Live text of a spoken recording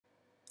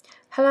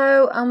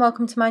Hello and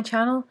welcome to my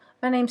channel.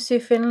 My name's Sue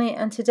Findlay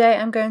and today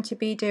I'm going to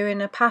be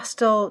doing a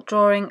pastel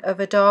drawing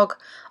of a dog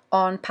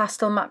on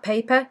Pastelmat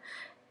paper,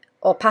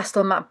 or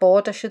Pastelmat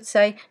board I should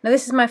say. Now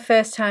this is my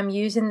first time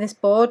using this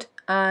board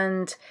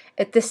and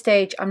at this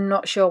stage I'm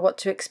not sure what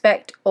to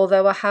expect,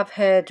 although I have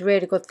heard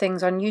really good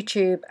things on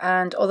YouTube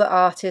and other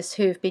artists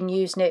who've been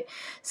using it.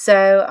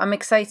 So I'm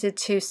excited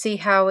to see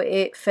how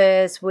it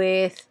fares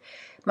with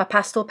my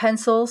pastel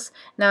pencils.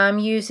 Now I'm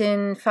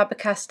using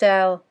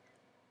Faber-Castell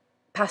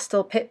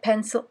pastel pit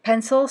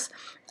pencils,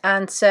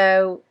 and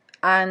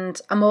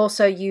I'm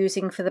also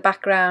using for the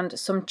background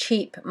some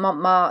cheap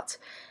Montmartre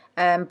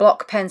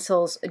block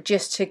pencils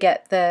just to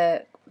get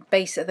the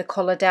base of the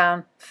colour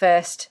down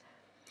first.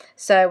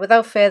 So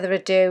without further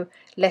ado,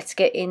 let's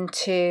get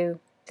into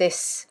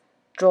this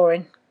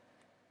drawing.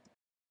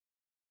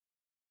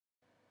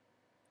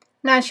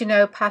 Now, as you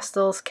know,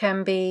 pastels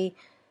can be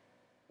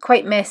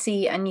quite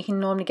messy and you can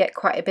normally get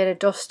quite a bit of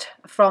dust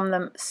from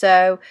them,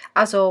 so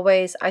as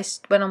always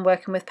when I'm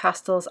working with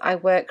pastels I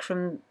work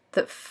from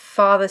the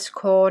farthest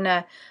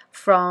corner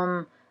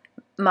from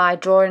my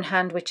drawing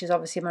hand, which is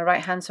obviously my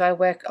right hand, so I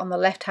work on the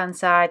left hand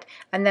side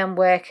and then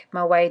work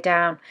my way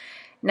down.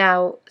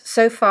 Now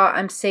so far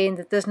I'm seeing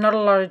that there's not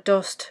a lot of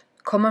dust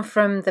coming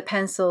from the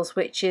pencils,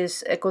 which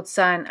is a good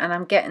sign, and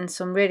I'm getting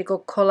some really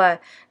good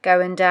colour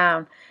going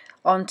down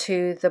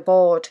onto the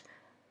board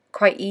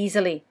quite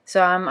easily,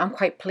 so I'm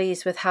quite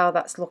pleased with how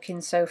that's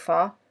looking so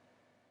far.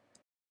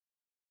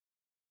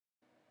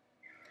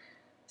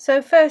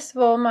 So first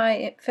of all,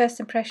 my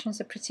first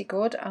impressions are pretty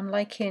good. I'm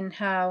liking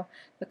how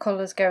the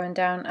colour's going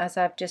down, as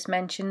I've just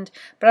mentioned,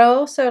 but I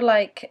also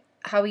like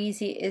how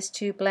easy it is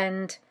to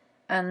blend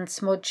and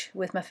smudge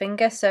with my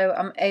finger, so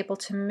I'm able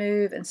to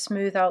move and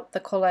smooth out the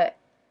colour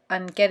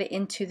and get it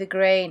into the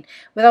grain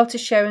without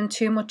it showing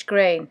too much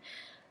grain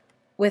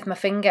with my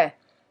finger.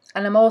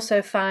 And I'm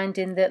also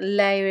finding that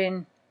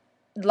layering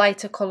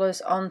lighter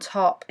colours on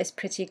top is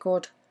pretty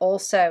good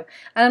also,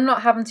 and I'm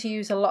not having to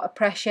use a lot of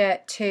pressure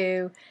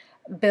to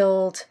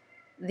build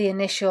the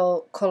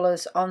initial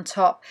colours on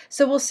top.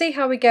 So we'll see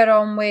how we get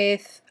on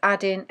with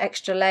adding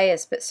extra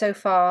layers, but so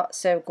far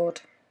so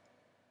good.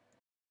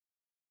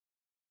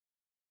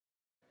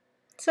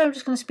 So I'm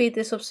just going to speed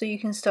this up so you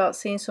can start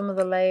seeing some of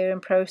the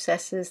layering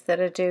processes that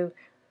I do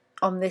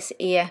on this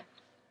ear.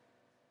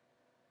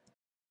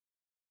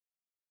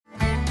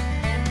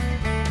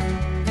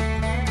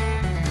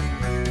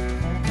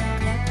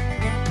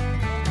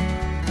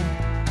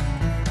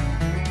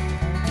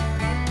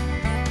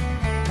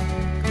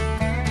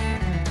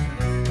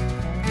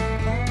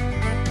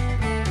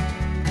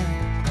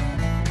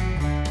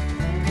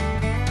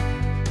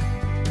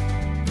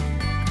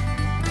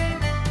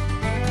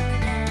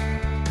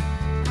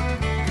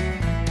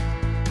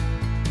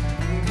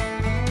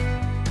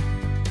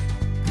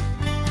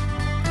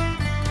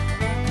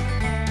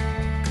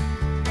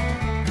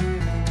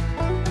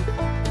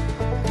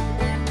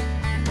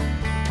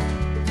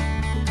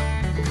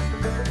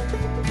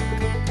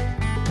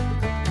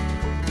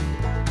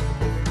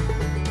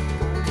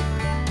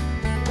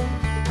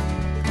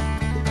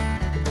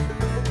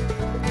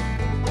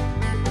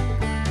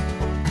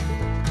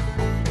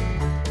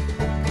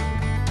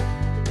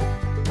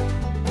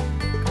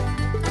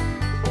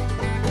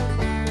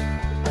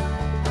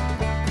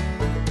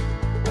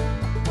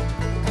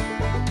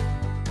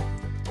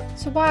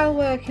 So while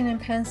working in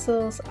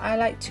pencils, I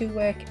like to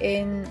work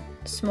in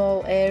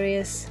small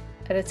areas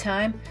at a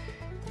time.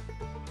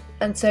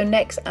 And so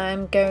next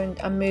I'm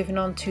moving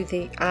on to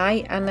the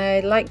eye, and I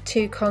like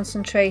to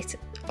concentrate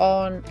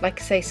on, like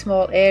I say,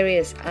 small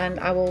areas, and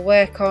I will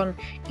work on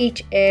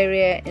each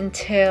area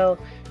until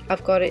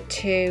I've got it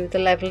to the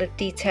level of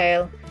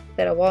detail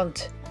that I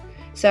want.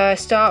 So I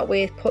start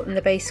with putting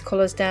the base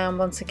colours down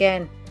once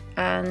again,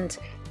 and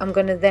I'm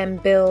going to then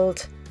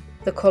build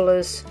the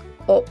colours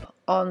up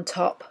on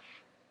top.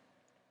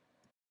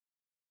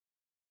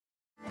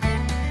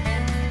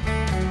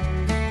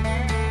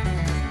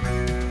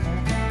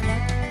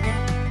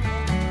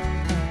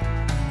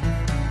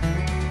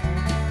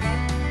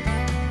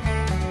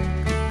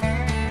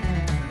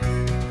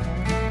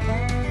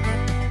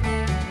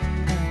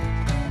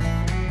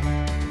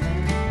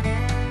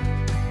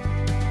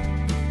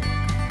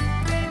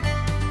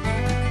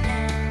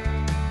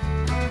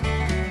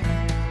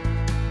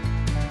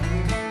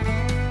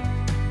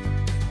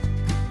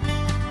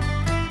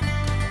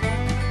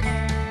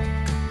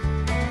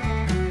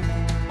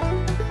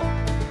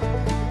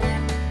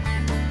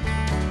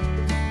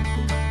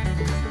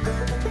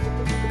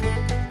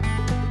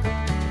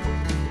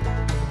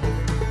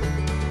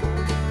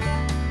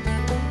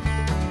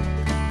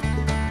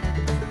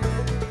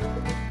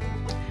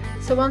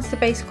 So once the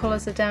base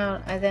colours are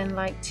down, I then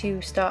like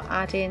to start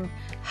adding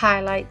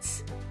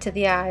highlights to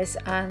the eyes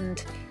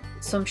and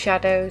some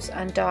shadows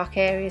and dark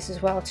areas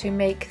as well to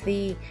make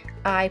the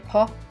eye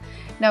pop.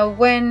 Now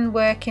when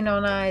working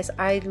on eyes,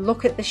 I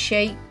look at the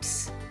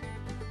shapes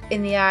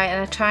in the eye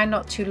and I try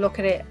not to look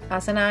at it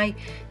as an eye,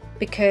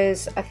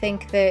 because I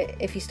think that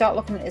if you start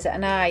looking at it as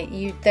an eye,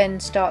 you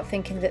then start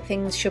thinking that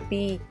things should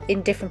be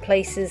in different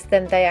places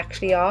than they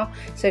actually are.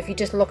 So if you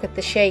just look at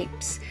the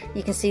shapes,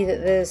 you can see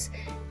that there's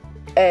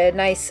a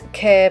nice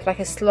curve like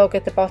a slug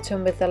at the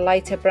bottom with the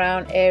lighter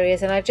brown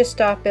areas, and I just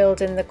start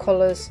building the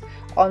colours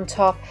on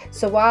top.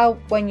 So while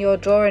when you're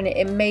drawing it,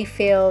 it may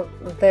feel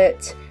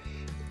that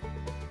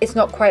it's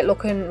not quite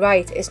looking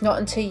right, it's not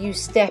until you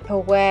step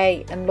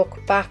away and look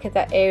back at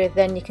that area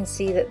then you can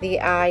see that the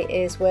eye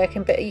is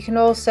working. But you can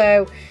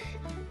also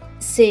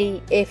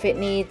see if it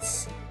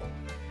needs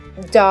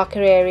darker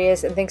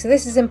areas and things. So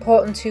this is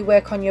important to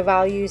work on your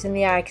values in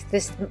the eye, because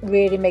this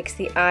really makes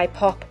the eye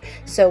pop.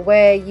 So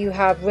where you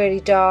have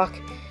really dark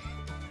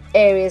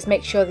areas,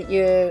 make sure that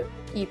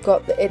you've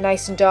got it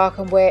nice and dark,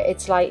 and where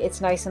it's light, it's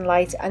nice and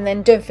light. And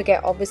then don't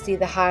forget obviously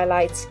the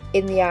highlights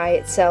in the eye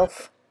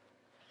itself.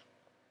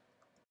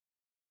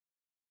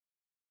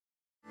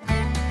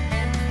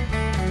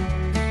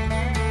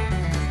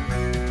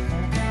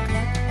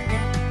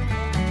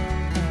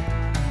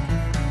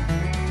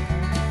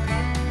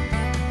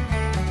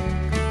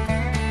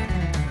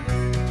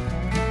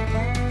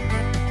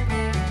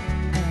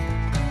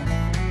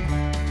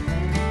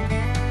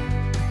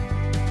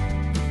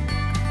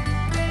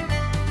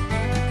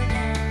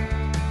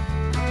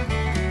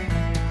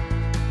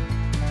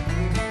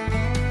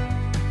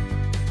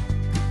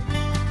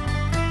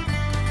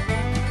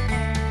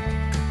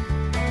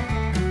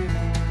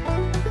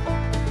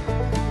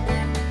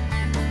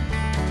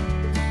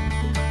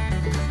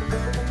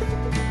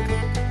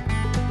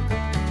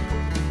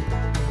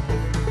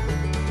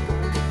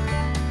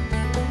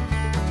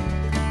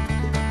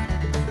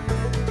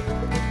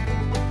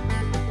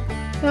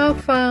 Now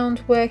I've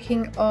found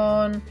working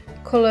on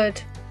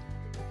coloured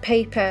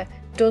paper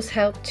does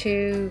help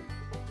you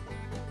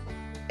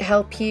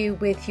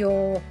with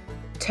your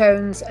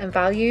tones and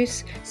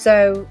values.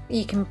 So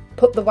you can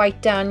put the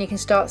white down, you can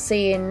start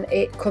seeing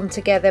it come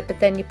together, but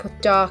then you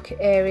put dark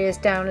areas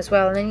down as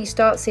well, and then you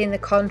start seeing the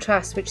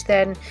contrast, which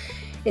then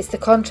it's the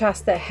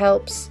contrast that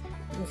helps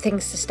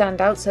things to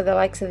stand out. So the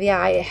likes of the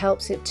eye, it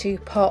helps it to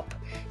pop.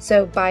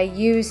 So by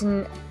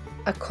using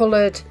a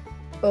coloured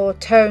or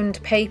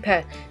toned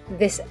paper,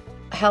 this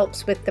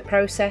helps with the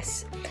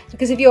process,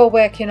 because if you're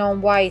working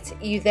on white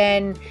you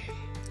then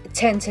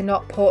tend to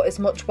not put as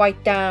much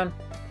white down,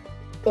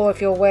 or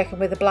if you're working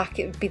with a black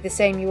it would be the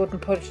same, you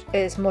wouldn't put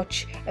as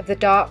much of the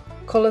dark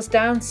colours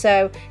down.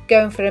 So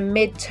going for a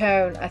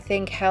mid-tone I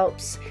think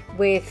helps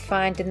with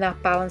finding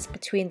that balance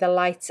between the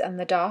lights and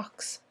the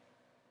darks.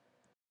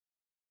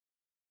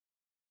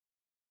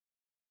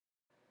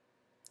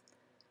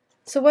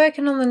 So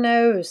working on the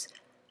nose,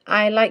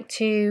 I like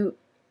to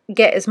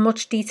get as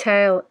much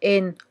detail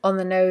in on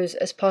the nose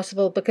as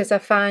possible, because I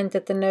find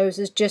that the nose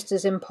is just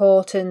as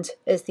important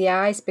as the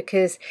eyes,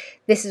 because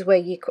this is where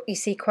you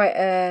see quite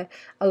a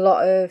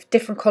lot of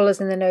different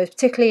colours in the nose,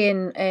 particularly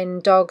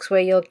in dogs,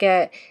 where you'll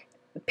get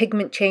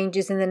pigment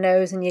changes in the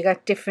nose and you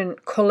got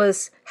different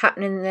colours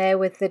happening there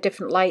with the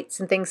different lights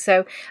and things.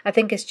 So I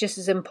think it's just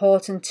as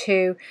important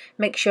to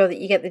make sure that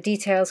you get the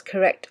details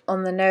correct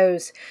on the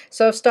nose.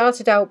 So I've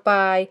started out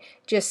by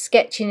just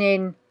sketching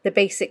in the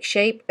basic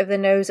shape of the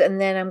nose, and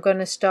then I'm going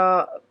to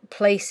start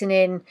placing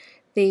in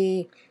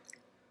the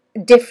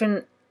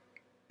different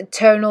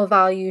tonal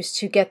values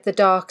to get the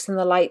darks and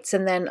the lights,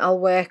 and then I'll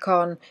work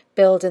on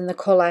building the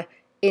colour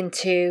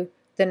into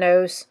the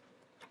nose.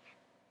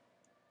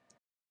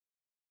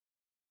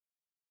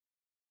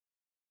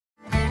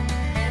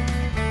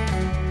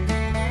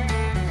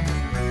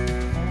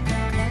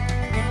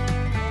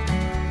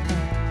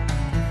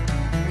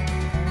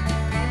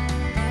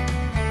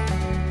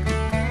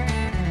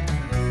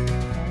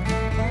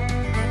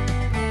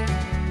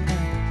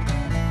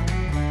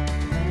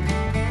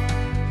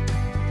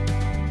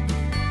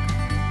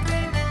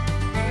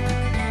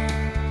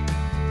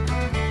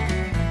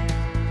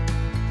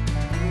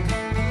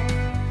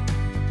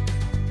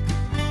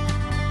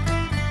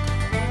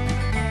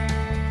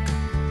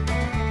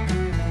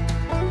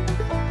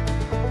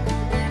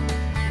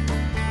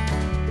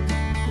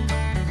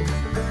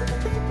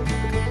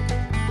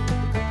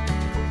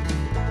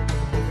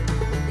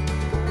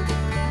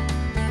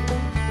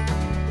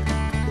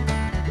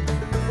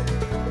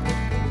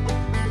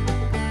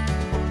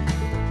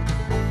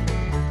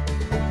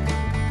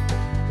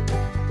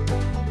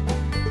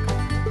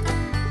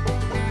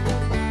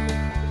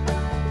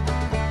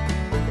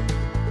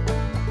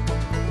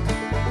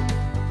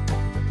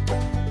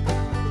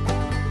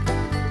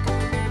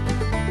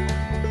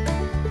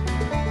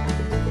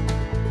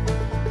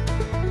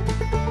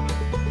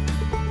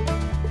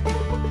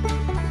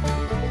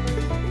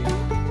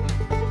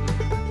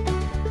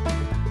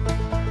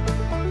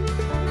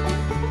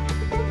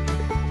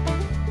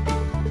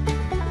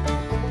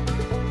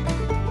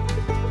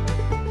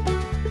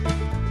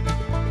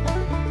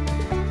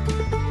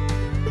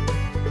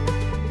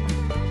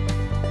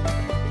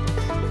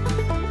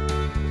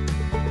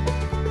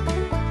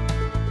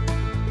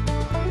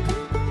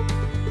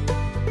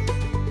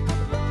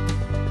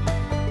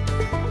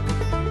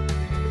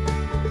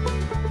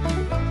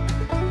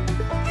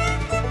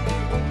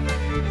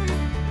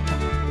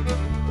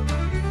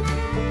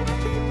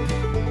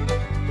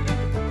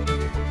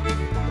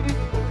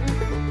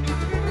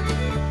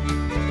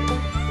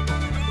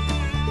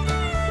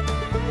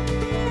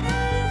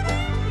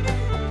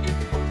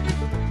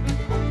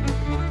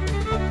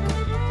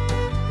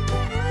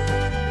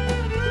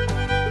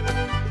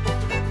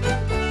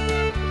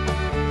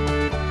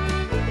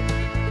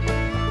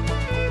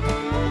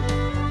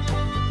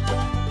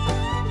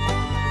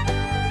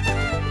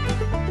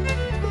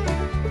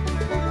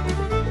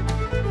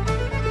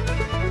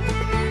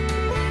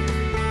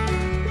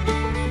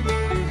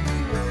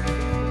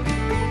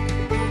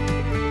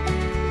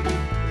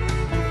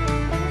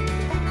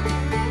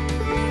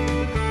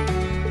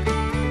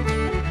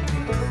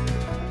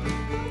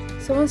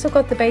 once I've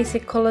got the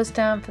basic colours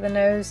down for the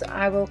nose,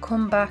 I will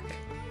come back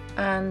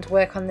and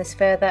work on this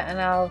further, and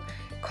I'll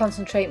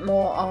concentrate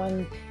more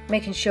on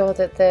making sure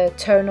that the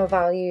tonal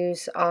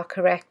values are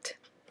correct.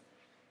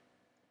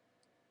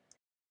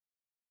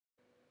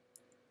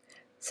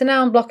 So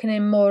now I'm blocking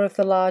in more of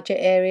the larger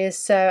areas,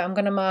 so I'm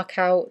going to mark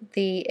out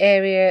the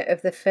area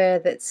of the fur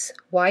that's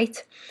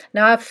white.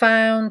 Now I've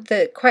found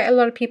that quite a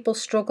lot of people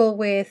struggle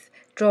with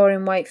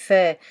drawing white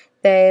fur.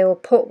 They will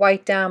put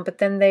white down, but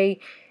then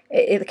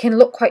it can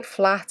look quite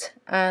flat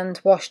and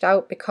washed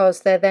out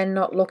because they're then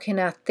not looking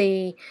at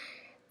the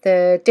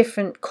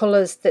different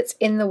colours that's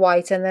in the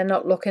white, and they're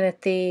not looking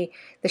at the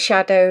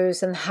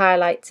shadows and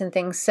highlights and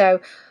things.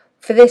 So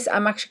for this,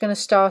 I'm actually going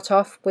to start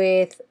off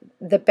with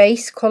the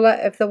base colour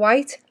of the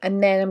white,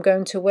 and then I'm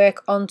going to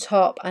work on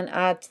top and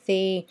add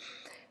the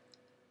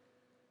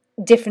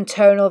different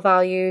tonal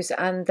values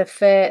and the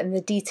fur and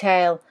the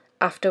detail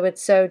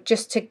afterwards. So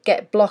just to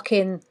block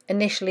in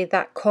initially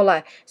that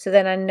colour, so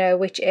then I know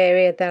which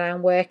area that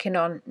I'm working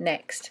on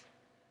next.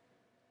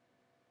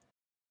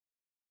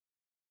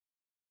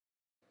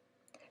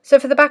 So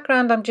for the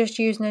background, I'm just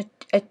using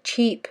a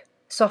cheap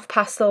soft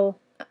pastel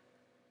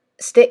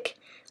stick,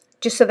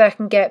 just so that I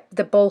can get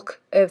the bulk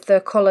of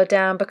the colour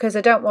down, because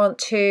I don't want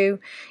to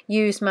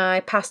use my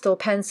pastel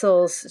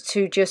pencils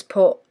to just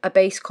put a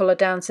base colour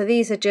down. So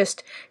these are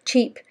just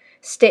cheap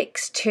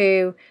sticks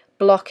to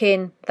block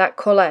in that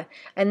colour,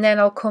 and then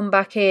I'll come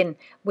back in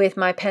with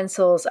my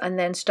pencils and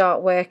then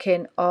start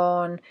working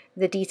on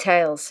the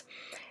details.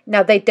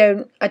 Now I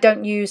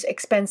don't use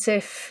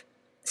expensive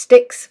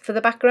sticks for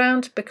the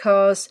background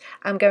because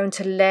I'm going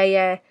to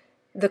layer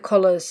the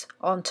colours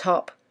on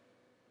top.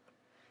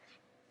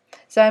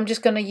 So I'm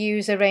just going to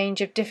use a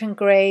range of different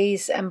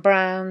greys and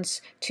browns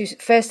to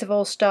first of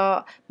all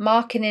start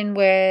marking in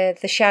where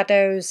the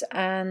shadows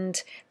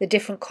and the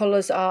different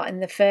colours are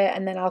in the fur,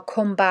 and then I'll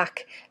come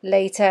back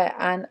later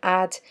and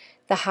add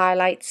the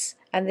highlights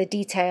and the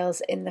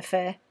details in the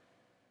fur.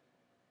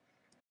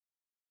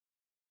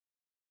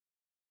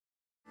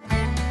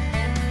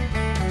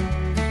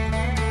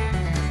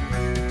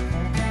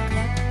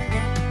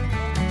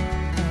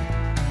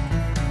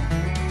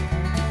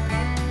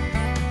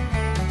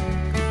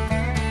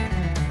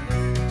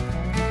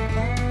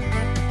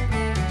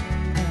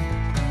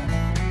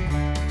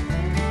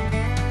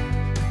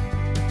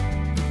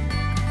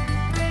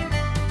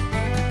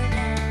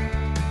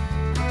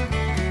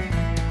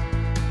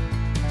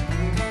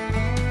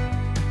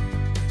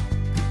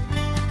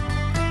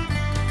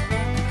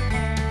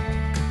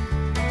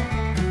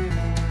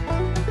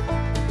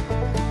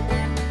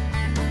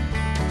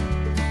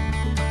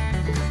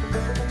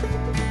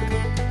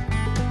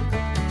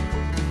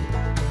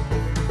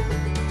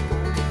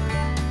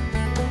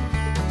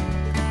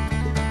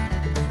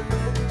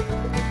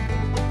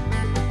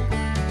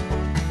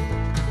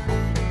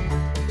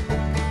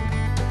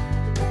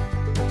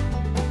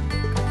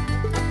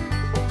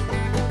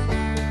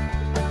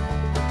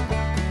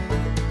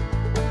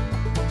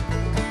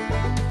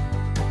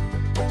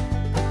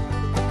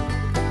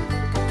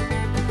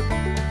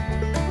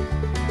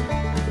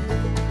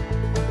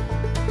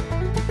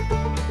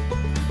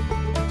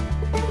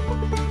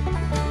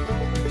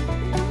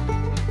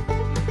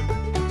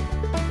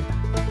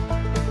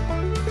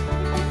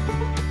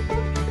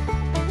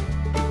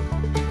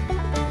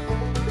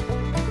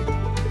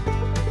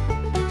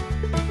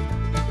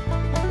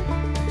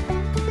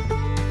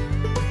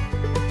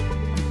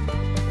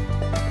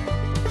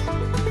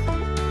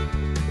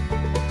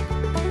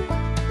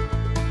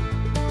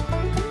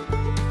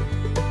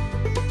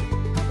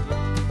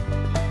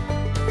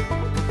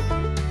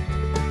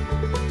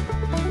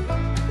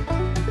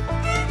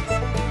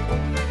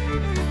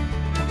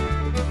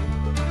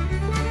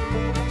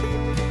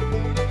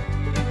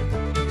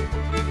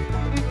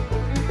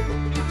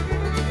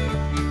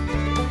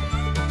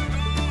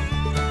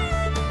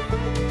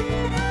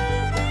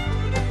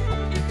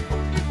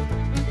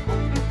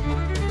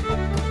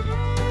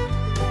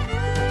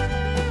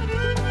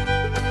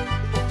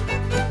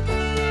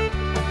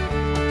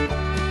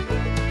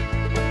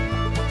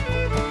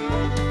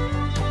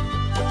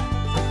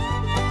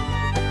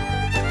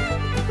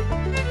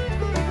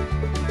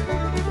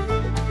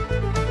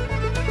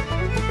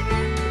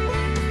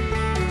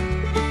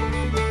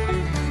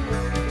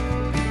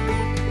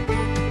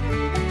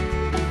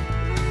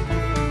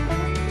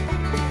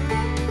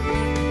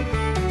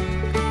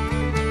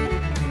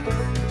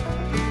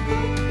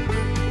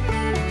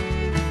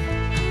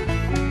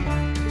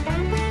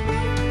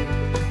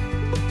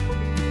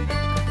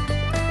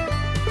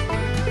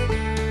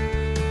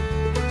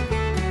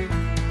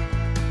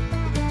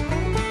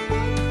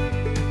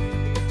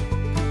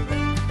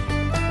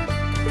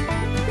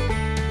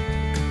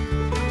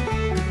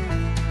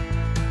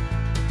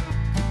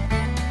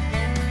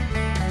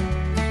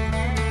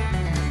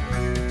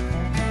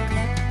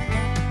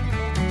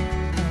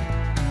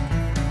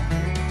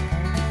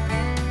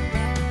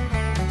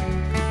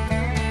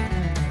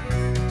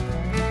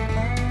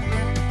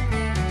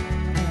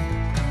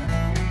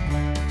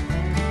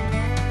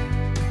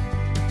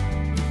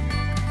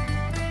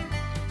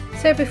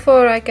 So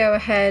before I go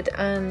ahead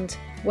and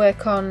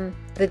work on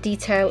the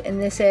detail in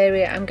this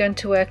area, I'm going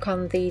to work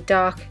on the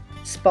dark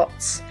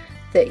spots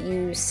that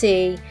you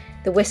see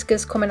the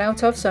whiskers coming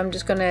out of. So I'm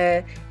just going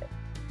to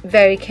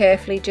very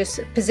carefully just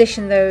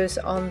position those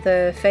on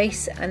the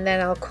face, and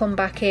then I'll come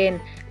back in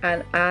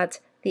and add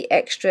the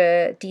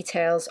extra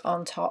details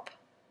on top.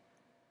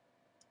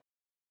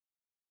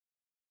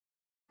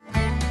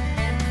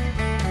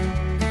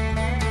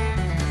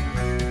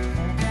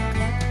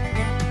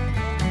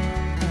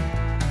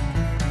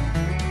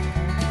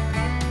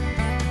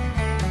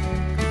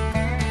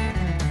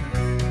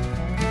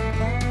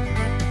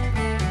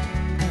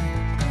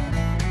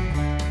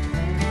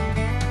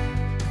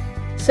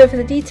 So for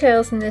the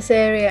details in this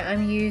area,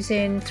 I'm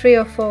using 3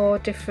 or 4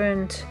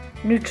 different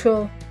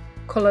neutral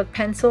coloured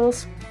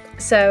pencils.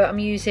 So I'm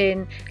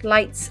using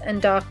lights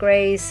and dark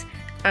greys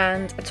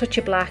and a touch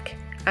of black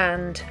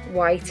and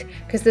white,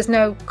 because there's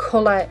no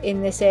colour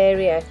in this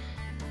area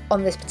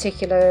on this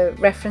particular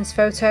reference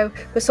photo,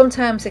 but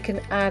sometimes it can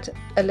add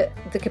there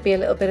could be a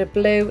little bit of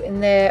blue in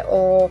there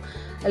or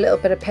a little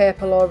bit of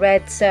purple or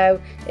red. So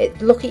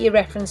look at your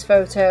reference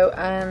photo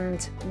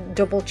and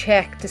double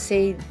check to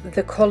see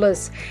the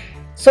colours.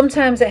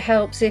 Sometimes it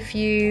helps if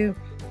you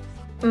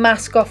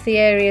mask off the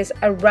areas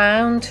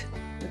around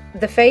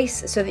the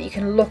face so that you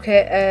can look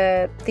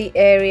at the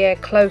area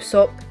close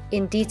up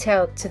in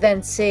detail to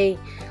then see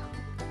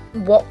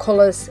what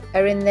colours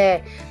are in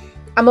there.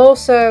 I'm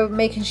also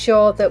making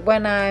sure that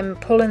when I'm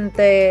pulling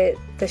the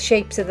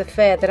shapes of the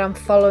fur, that I'm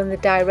following the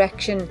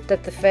direction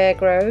that the fur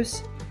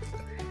grows,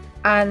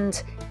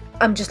 and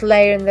I'm just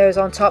layering those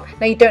on top.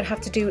 Now you don't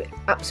have to do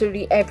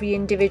absolutely every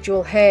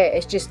individual hair,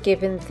 it's just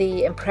giving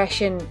the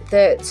impression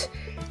that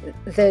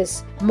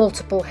there's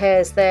multiple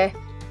hairs there.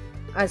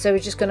 And so we're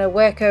just going to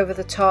work over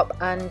the top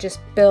and just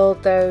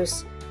build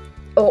those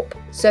up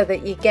so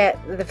that you get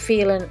the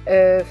feeling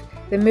of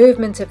the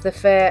movement of the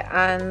fur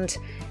and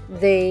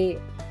the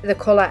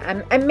colour,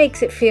 and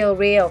makes it feel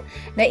real.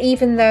 Now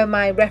even though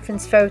my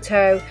reference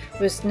photo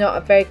was not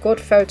a very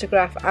good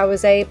photograph, I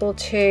was able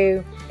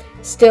to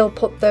still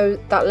put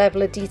that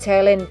level of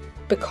detail in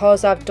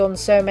because I've done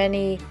so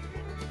many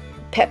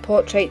pet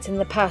portraits in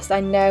the past. I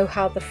know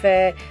how the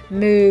fur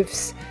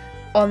moves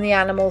on the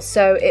animal,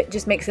 so it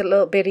just makes it a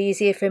little bit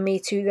easier for me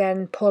to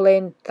then pull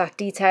in that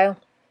detail.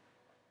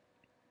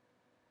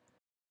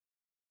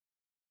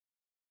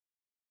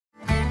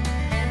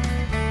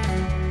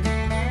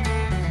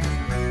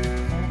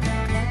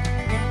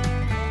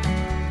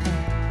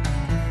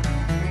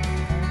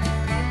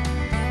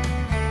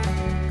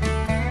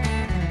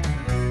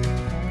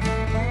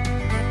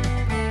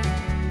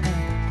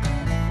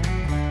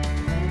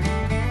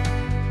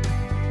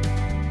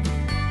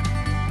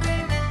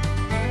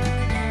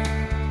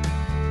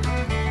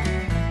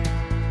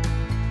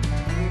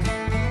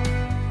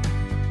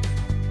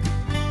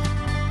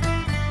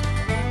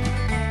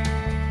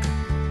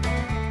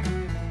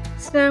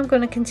 So now I'm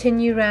going to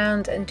continue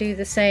round and do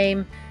the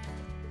same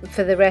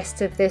for the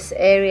rest of this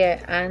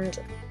area, and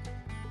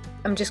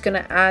I'm just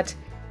going to add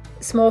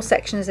small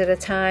sections at a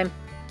time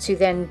to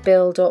then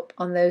build up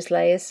on those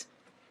layers.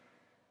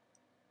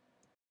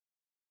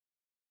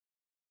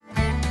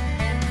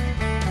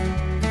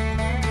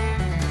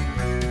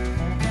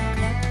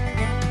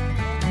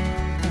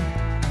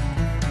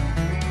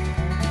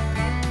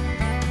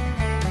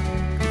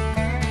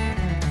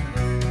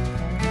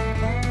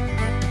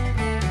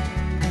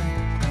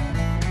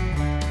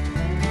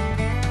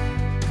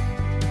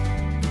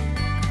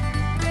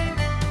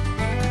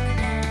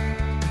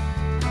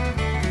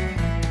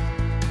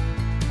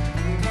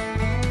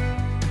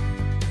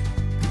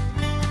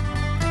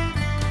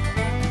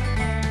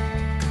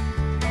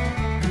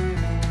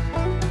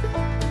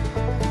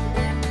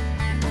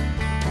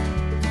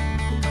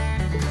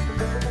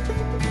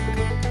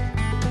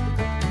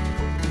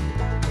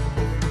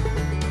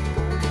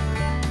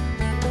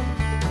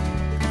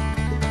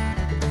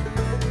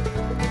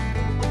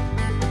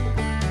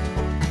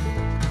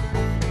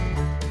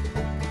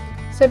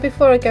 So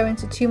before I go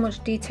into too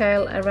much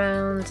detail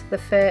around the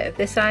fur of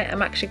this eye,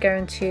 I'm actually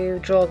going to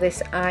draw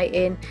this eye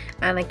in,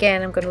 and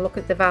again I'm going to look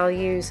at the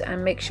values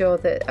and make sure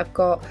that I've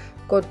got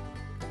good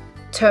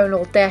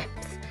tonal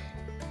depth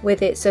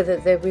with it so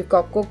that we've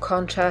got good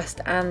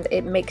contrast and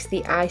it makes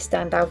the eye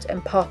stand out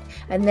and pop.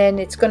 And then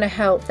it's going to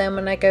help then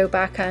when I go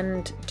back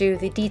and do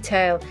the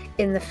detail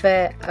in the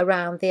fur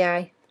around the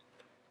eye.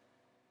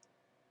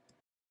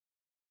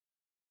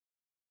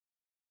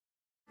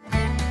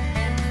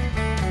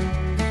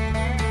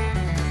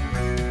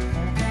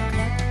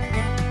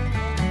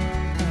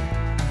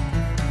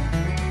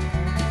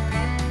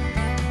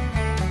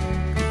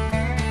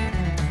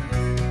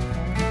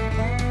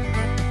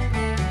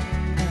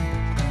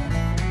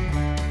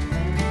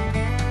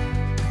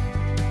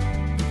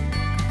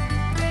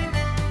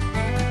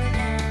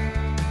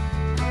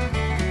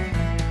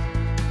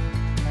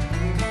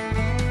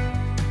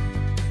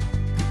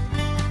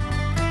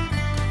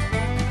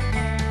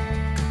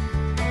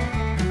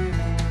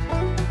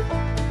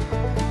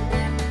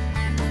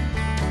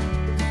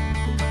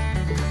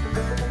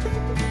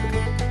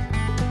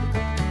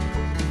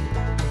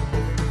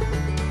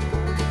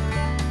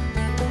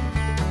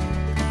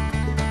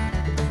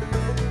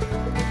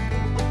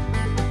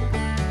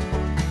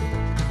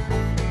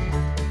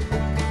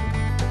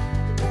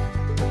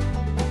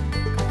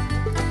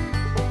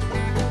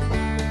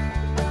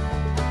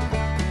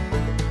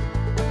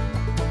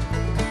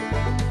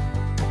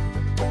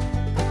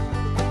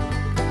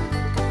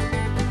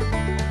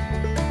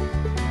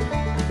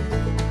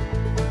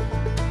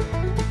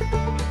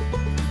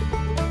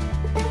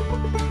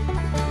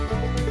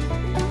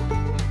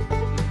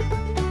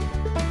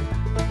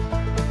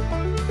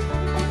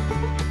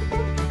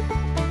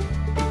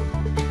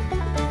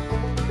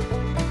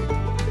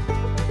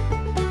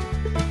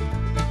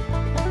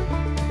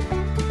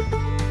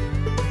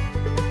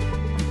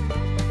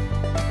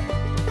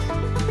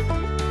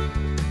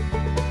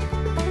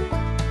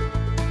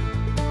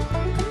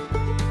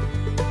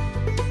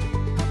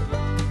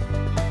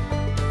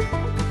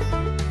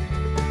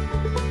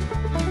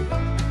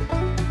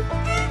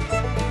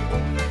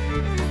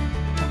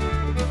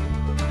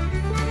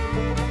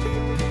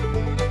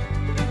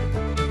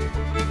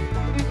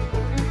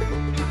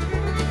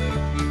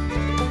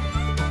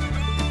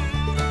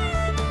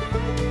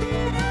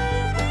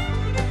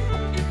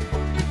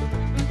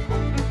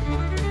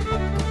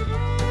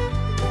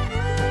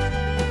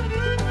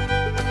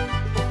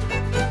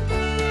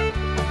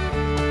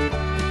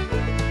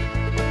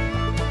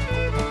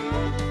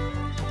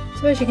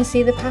 So as you can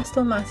see, the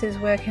Pastelmat is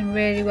working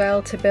really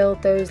well to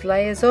build those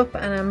layers up,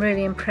 and I'm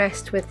really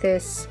impressed with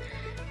this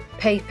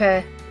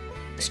paper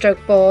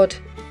stroke board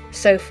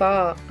so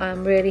far.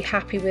 I'm really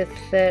happy with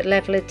the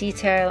level of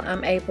detail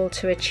I'm able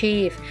to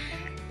achieve.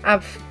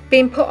 I've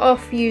been put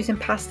off using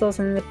pastels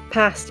in the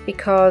past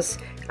because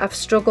I've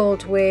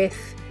struggled with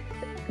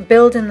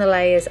building the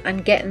layers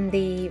and getting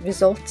the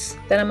results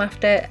that I'm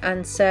after,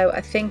 and so I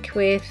think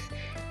with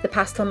the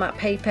Pastelmat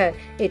paper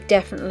it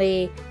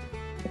definitely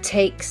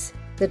takes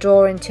the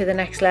drawing to the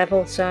next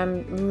level, so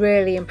I'm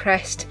really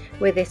impressed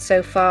with it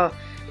so far.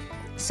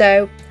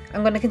 So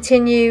I'm going to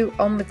continue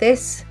on with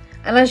this,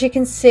 and as you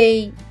can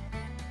see,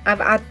 I've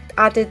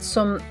added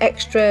some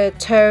extra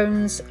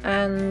tones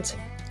and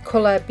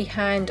colour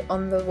behind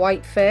on the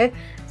white fur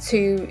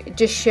to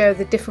just show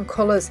the different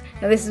colours.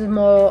 Now this is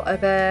more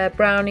of a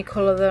browny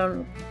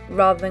colour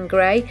rather than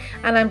grey,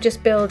 and I'm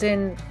just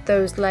building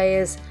those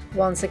layers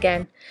once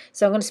again.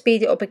 So I'm going to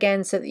speed it up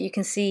again so that you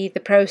can see the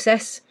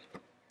process.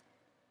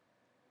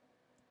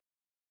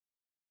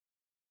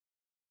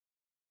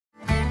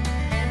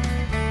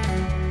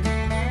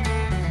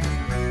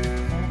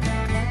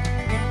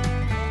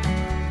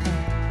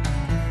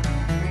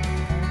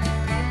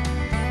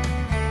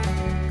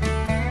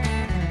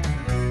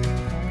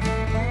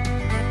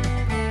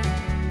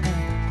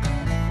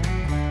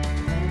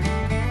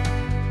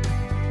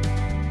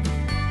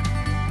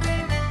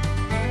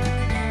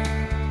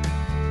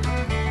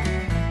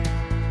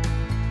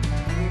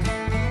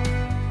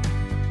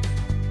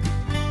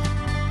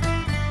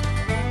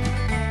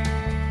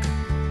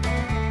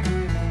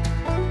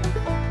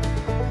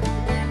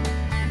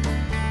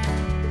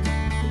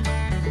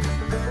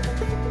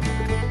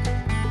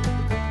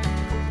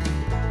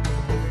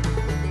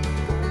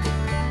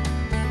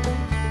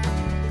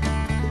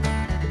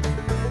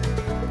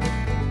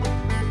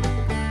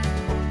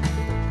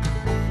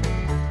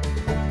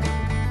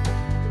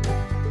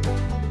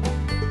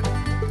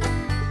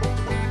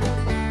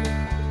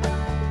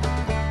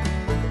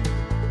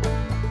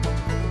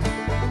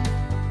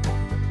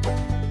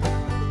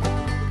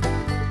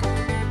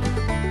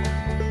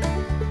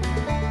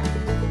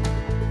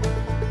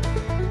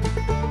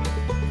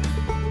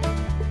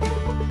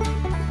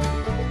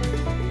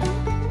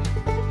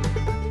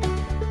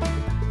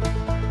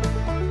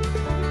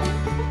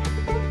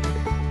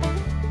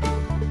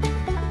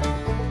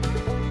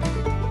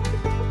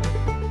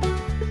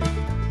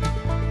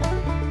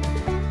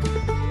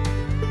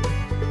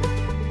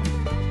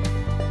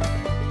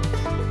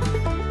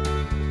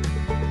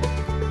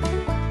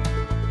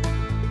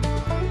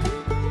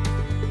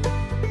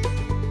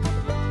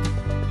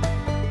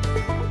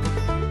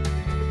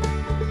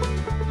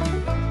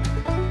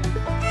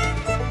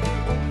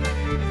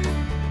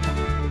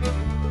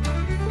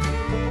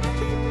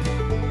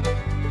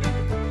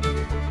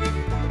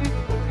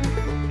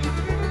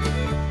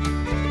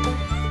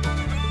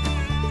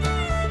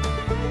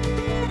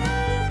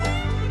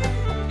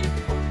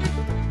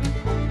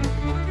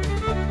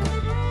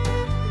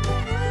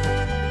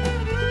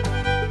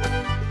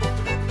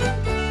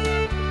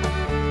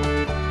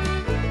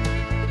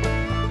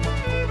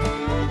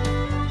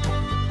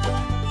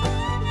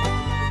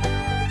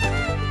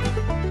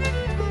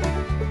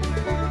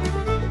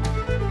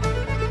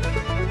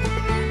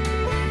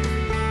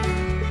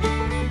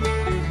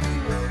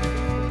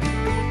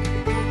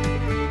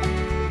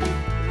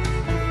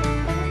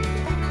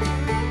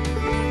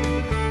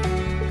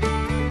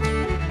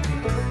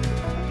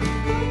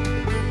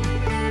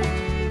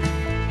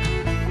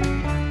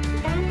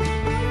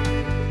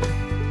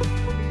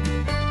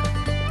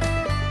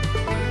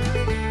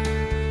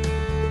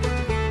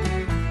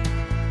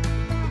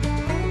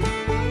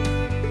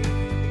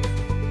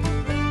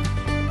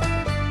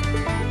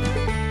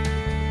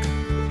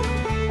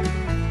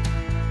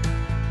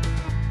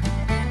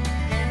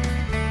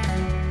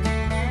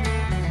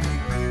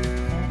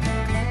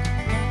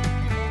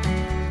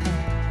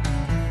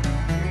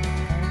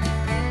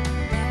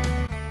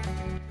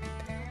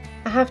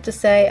 I have to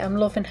say I'm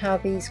loving how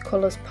these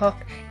colours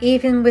pop,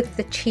 even with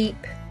the cheap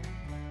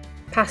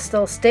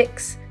pastel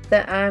sticks,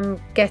 that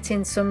I'm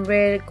getting some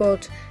really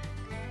good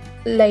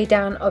lay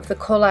down of the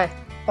colour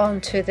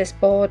onto this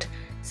board.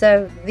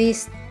 So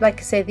these, like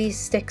I say, these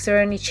sticks are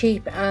only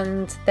cheap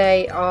and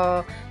they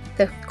are,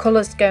 the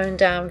colours going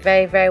down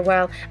very, very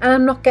well, and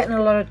I'm not getting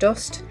a lot of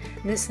dust.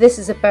 This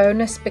is a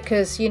bonus,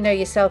 because you know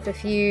yourself,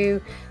 if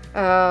you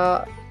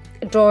are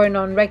drawing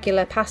on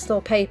regular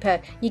pastel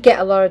paper, you get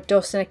a lot of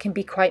dust and it can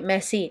be quite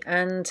messy,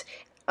 and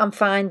I'm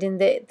finding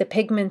that the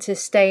pigment is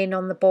staying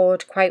on the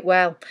board quite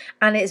well,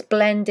 and it's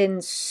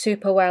blending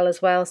super well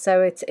as well.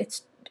 So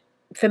it's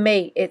for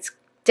me, it's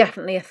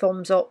definitely a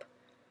thumbs up.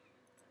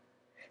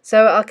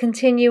 So I'll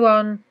continue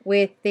on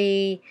with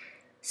the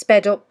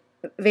sped up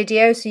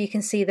video so you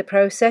can see the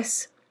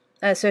process.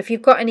 So if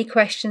you've got any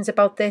questions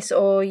about this,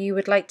 or you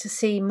would like to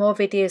see more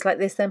videos like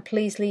this, then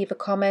please leave a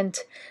comment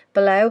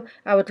below.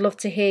 I would love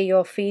to hear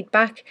your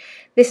feedback.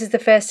 This is the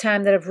first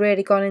time that I've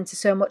really gone into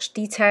so much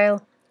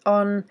detail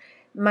on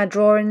my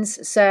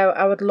drawings, so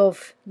I would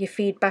love your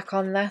feedback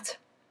on that.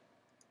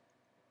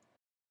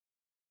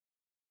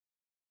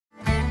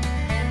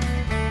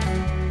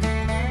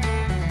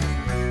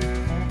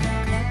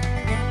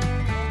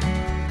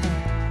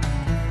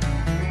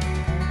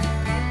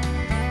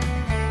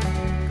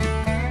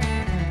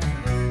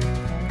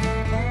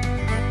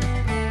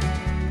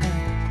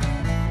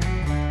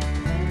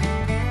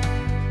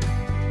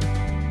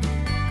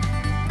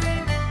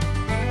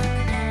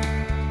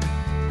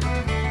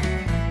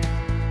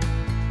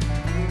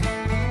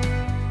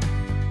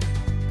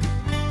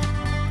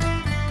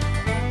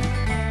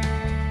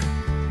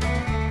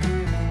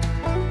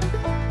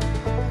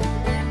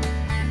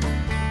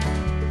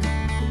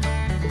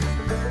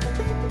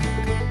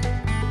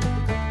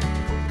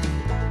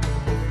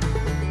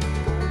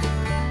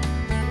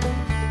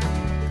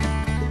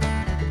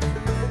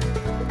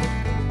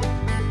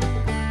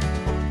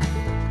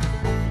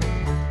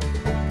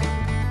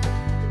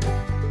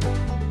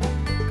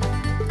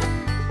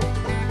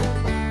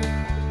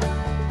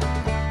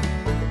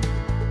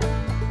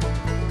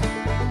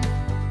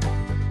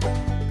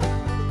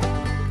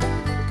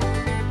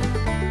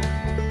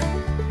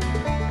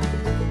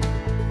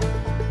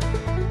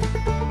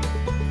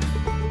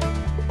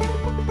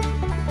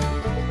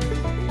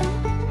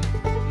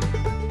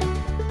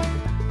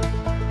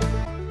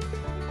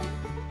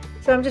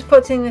 So I'm just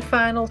putting the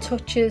final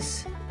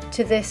touches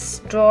to this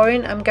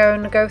drawing. I'm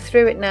going to go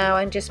through it now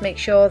and just make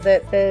sure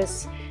that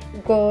there's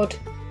good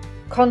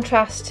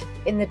contrast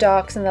in the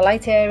darks and the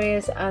light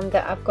areas, and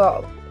that I've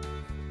got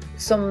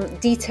some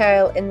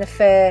detail in the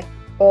fur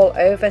all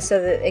over so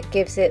that it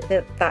gives it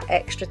that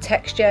extra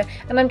texture.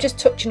 And I'm just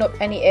touching up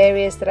any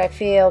areas that I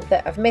feel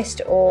that I've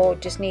missed or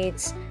just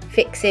needs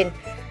fixing,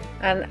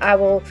 and I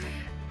will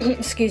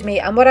excuse me.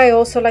 And what I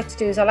also like to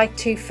do is I like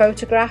to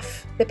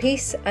photograph the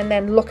piece and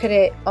then look at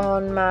it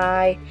on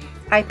my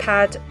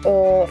iPad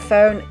or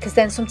phone, because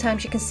then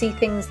sometimes you can see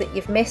things that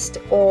you've missed,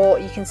 or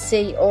you can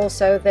see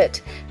also that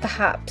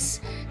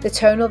perhaps the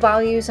tonal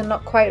values are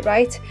not quite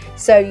right,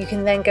 so you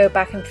can then go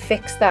back and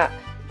fix that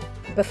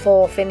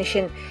before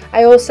finishing.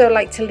 I also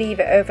like to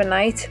leave it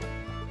overnight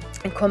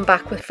and come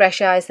back with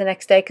fresh eyes the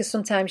next day, because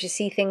sometimes you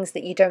see things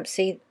that you don't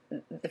see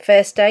the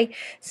first day,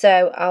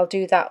 so I'll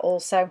do that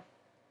also.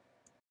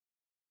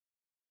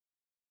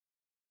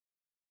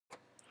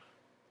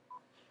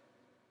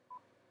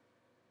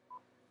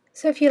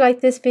 So if you like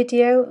this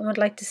video and would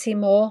like to see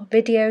more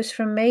videos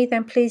from me,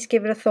 then please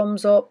give it a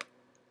thumbs up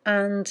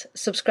and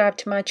subscribe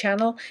to my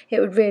channel.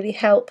 It would really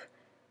help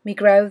me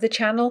grow the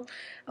channel.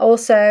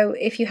 Also,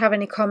 if you have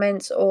any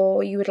comments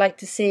or you would like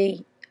to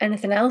see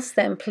anything else,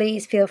 then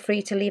please feel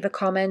free to leave a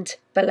comment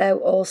below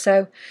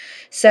also.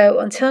 So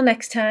until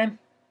next time,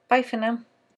 bye for now.